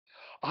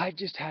I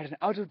just had an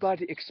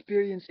out-of-body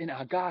experience in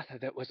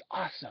Agartha that was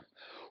awesome.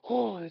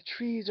 Oh, the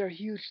trees are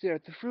huge there.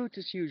 The fruit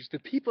is huge. The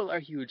people are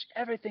huge.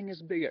 Everything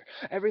is bigger.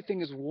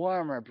 Everything is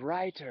warmer,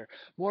 brighter,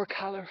 more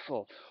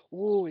colorful.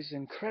 Oh, it's an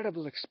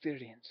incredible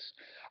experience.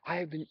 I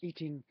have been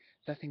eating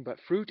nothing but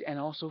fruit and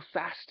also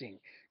fasting,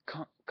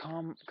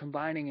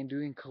 combining and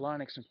doing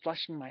colonics and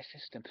flushing my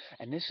system.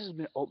 And this has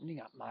been opening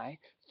up my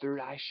third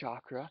eye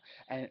chakra,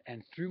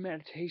 and through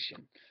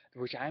meditation,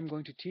 which I'm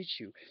going to teach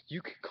you,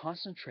 you can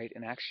concentrate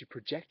and actually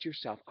project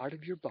yourself out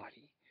of your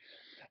body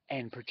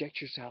and project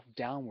yourself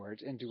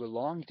downwards and do a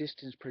long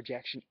distance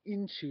projection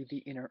into the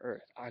inner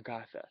earth,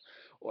 Agatha.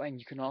 Oh, and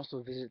you can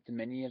also visit the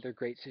many other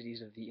great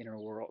cities of the inner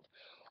world.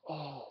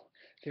 Oh,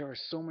 there are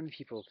so many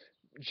people.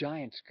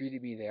 Giants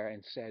greeted me there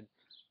and said,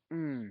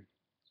 mm,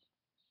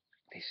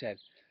 they said,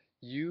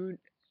 you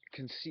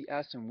can see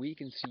us and we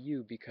can see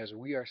you because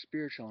we are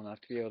spiritual enough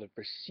to be able to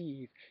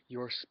perceive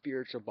your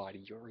spiritual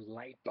body, your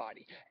light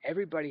body.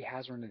 Everybody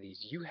has one of these.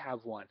 You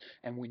have one.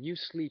 And when you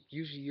sleep,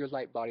 usually your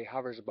light body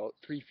hovers about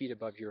 3 feet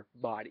above your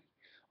body.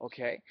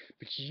 Okay?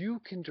 But you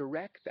can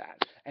direct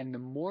that. And the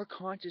more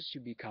conscious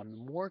you become,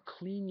 the more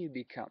clean you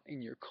become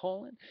in your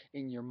colon,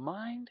 in your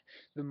mind,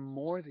 the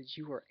more that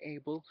you are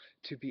able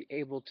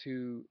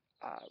to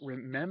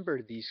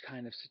remember these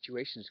kind of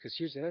situations. Because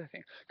here's the other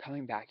thing,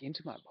 coming back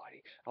into my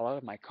body, a lot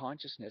of my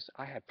consciousness,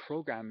 I had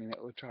programming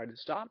that would try to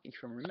stop me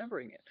from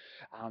remembering it.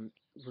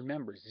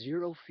 Remember,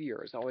 zero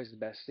fear is always the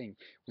best thing.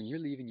 When you're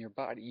leaving your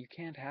body, you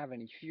can't have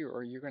any fear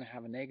or you're going to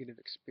have a negative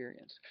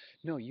experience.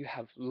 No, you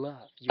have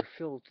love. You're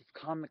filled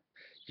with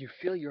you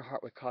fill your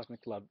heart with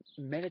cosmic love.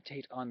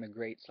 Meditate on the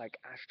greats like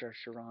Ashtar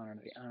Sharan or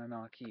the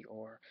Anunnaki,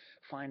 or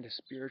find a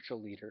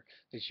spiritual leader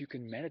that you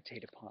can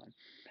meditate upon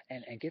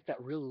and get that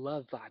real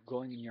love vibe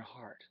going in your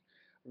heart.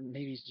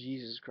 Maybe it's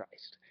Jesus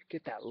Christ.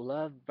 Get that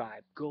love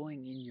vibe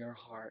going in your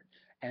heart,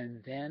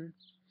 and then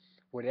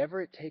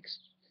whatever it takes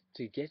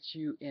to get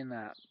you in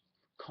that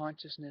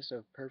consciousness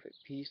of perfect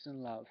peace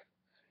and love,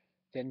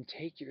 then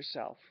take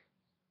yourself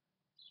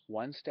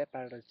one step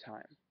at a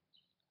time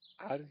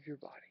out of your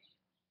body.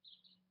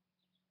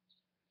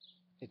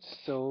 It's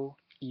so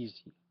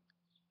easy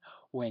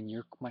when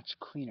you're much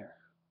cleaner.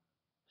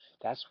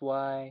 That's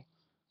why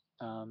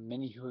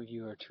many of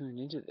you who are tuned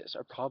into this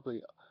are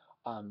probably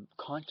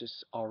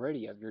conscious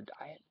already of your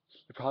diet.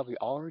 You're probably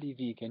already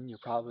vegan. You're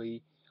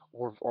probably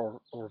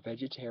or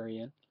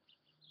vegetarian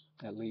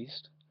at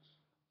least,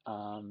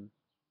 um,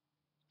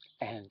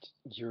 and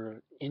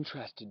you're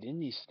interested in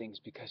these things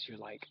because you're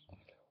like,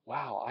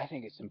 wow, I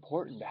think it's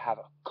important to have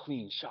a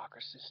clean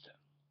chakra system,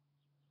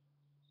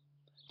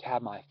 to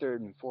have my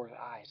third and fourth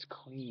eyes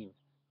clean,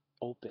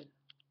 open,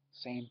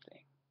 same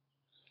thing.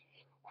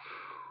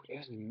 It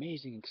was an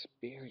amazing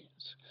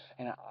experience,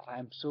 and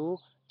I'm so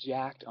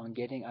jacked on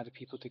getting other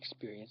people to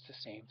experience the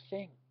same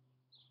thing.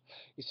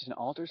 It's an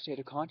altered state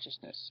of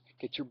consciousness.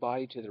 Get your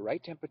body to the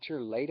right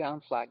temperature, lay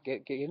down flat,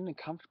 get in a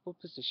comfortable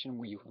position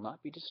where you will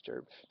not be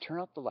disturbed, turn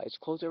off the lights,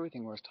 close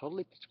everything where it's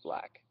totally pitch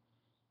black.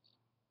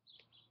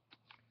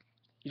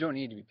 You don't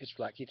need to be pitch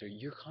black either.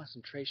 Your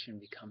concentration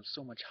becomes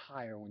so much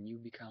higher when you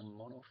become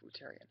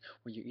monofruitarian,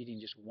 where you're eating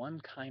just one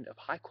kind of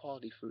high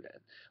quality fruit,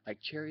 like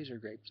cherries or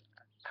grapes,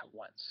 at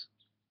once.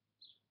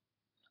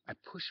 I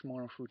push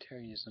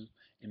monofruitarianism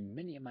in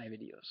many of my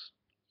videos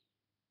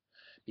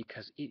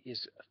because it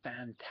is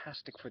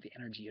fantastic for the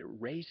energy. It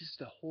raises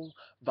the whole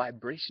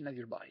vibration of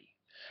your body.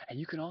 And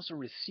you can also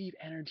receive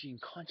energy and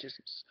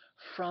consciousness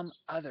from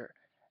other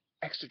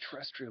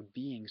extraterrestrial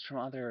beings, from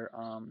other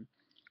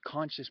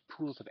conscious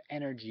pools of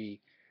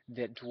energy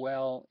that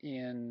dwell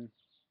in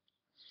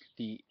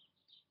the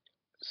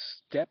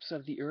depths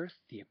of the earth,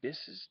 the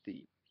abysses,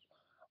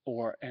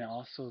 and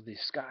also the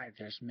sky.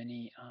 There's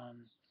many,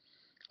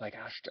 like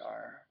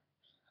Ashtar.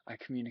 I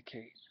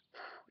communicate.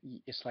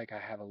 It's like I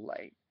have a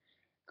light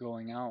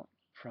going out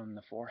from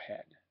the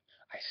forehead.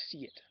 I see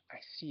it. I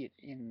see it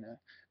in the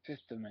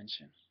fifth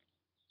dimension,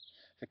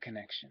 the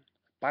connection.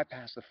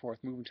 Bypass the fourth,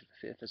 move into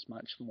the fifth is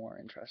much more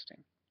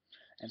interesting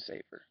and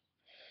safer.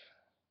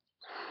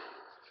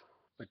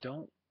 But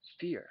don't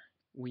fear.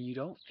 When you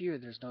don't fear,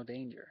 there's no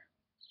danger.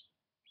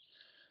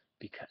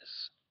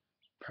 Because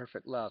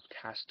perfect love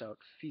casts out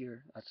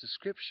fear. That's a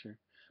scripture,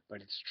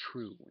 but it's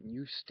true. When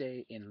you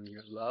stay in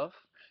your love,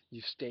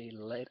 you stay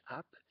lit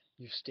up,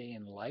 you stay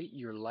in light,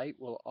 your light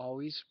will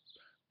always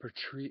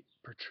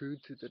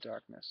protrude through the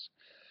darkness.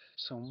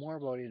 So more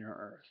about inner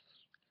earth.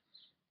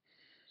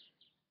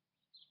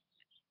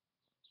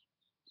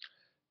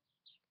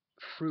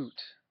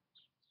 Fruit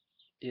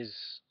is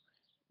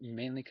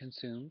mainly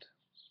consumed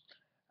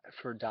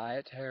for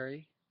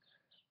dietary.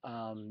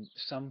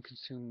 Some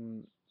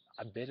consume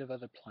a bit of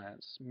other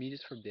plants. Meat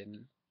is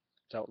forbidden.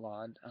 It's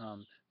outlawed.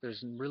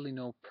 There's really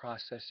no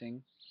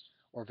processing,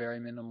 or very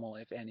minimal,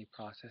 if any,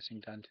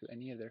 processing done to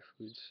any of their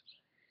foods.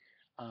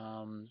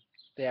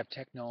 They have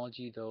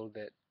technology, though,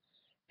 that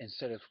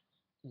instead of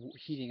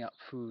heating up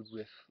food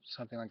with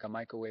something like a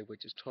microwave,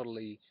 which is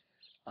totally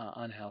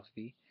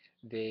unhealthy,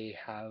 they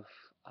have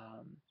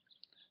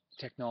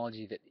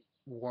technology that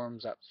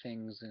warms up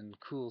things and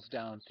cools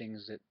down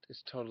things that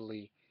is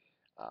totally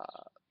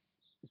uh,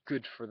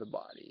 good for the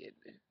body,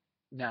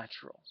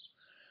 natural.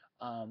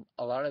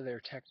 A lot of their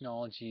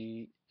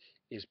technology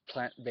is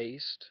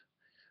plant-based.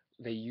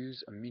 They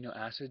use amino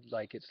acid,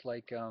 like it's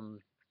like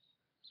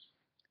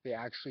they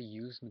actually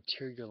use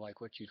material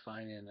like what you'd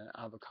find in an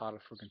avocado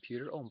for a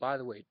computer. Oh, and by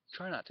the way,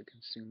 try not to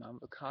consume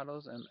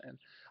avocados, and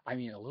I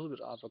mean a little bit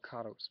of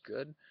avocado is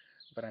good,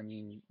 but I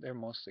mean they're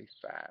mostly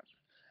fat,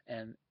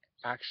 and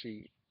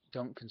actually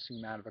don't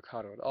consume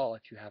avocado at all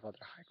if you have other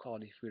high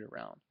quality food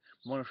around.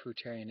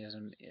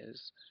 Monofruitarianism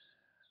is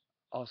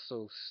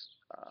also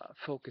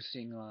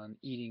focusing on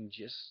eating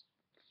just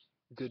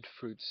good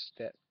fruits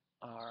that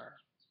are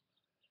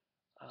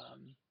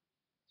um,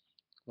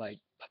 like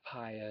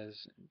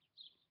papayas, and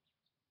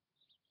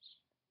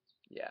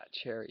yeah,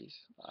 cherries.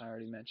 I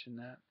already mentioned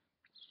that.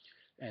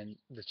 And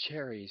the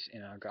cherries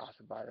in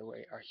Agartha, by the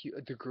way, are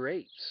huge. The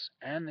grapes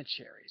and the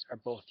cherries are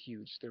both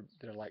huge.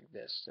 They're like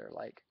this. They're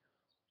like,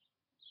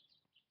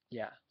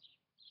 yeah,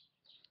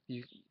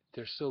 you.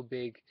 They're so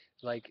big,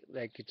 like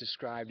it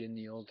described in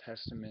the Old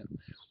Testament,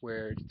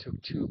 where it took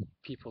two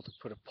people to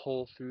put a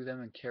pole through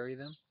them and carry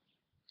them.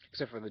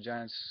 Except for the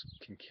giants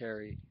can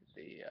carry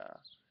the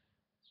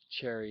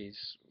cherries.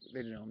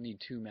 They don't need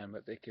two men,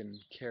 but they can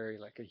carry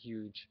like a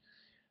huge,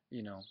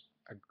 you know,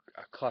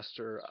 a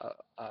cluster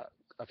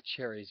of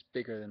cherries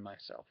bigger than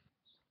myself.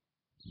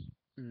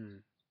 Mm.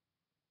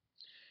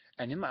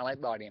 And in my light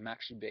body, I'm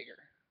actually bigger.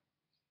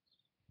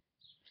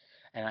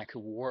 And I could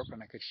warp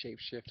and I could shape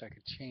shift. I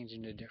could change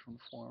into different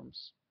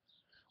forms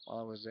while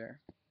I was there.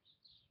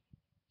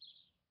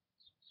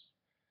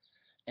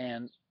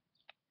 And,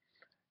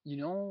 you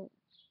know,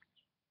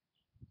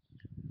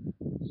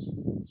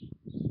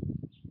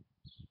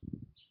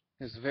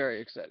 it's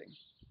very exciting.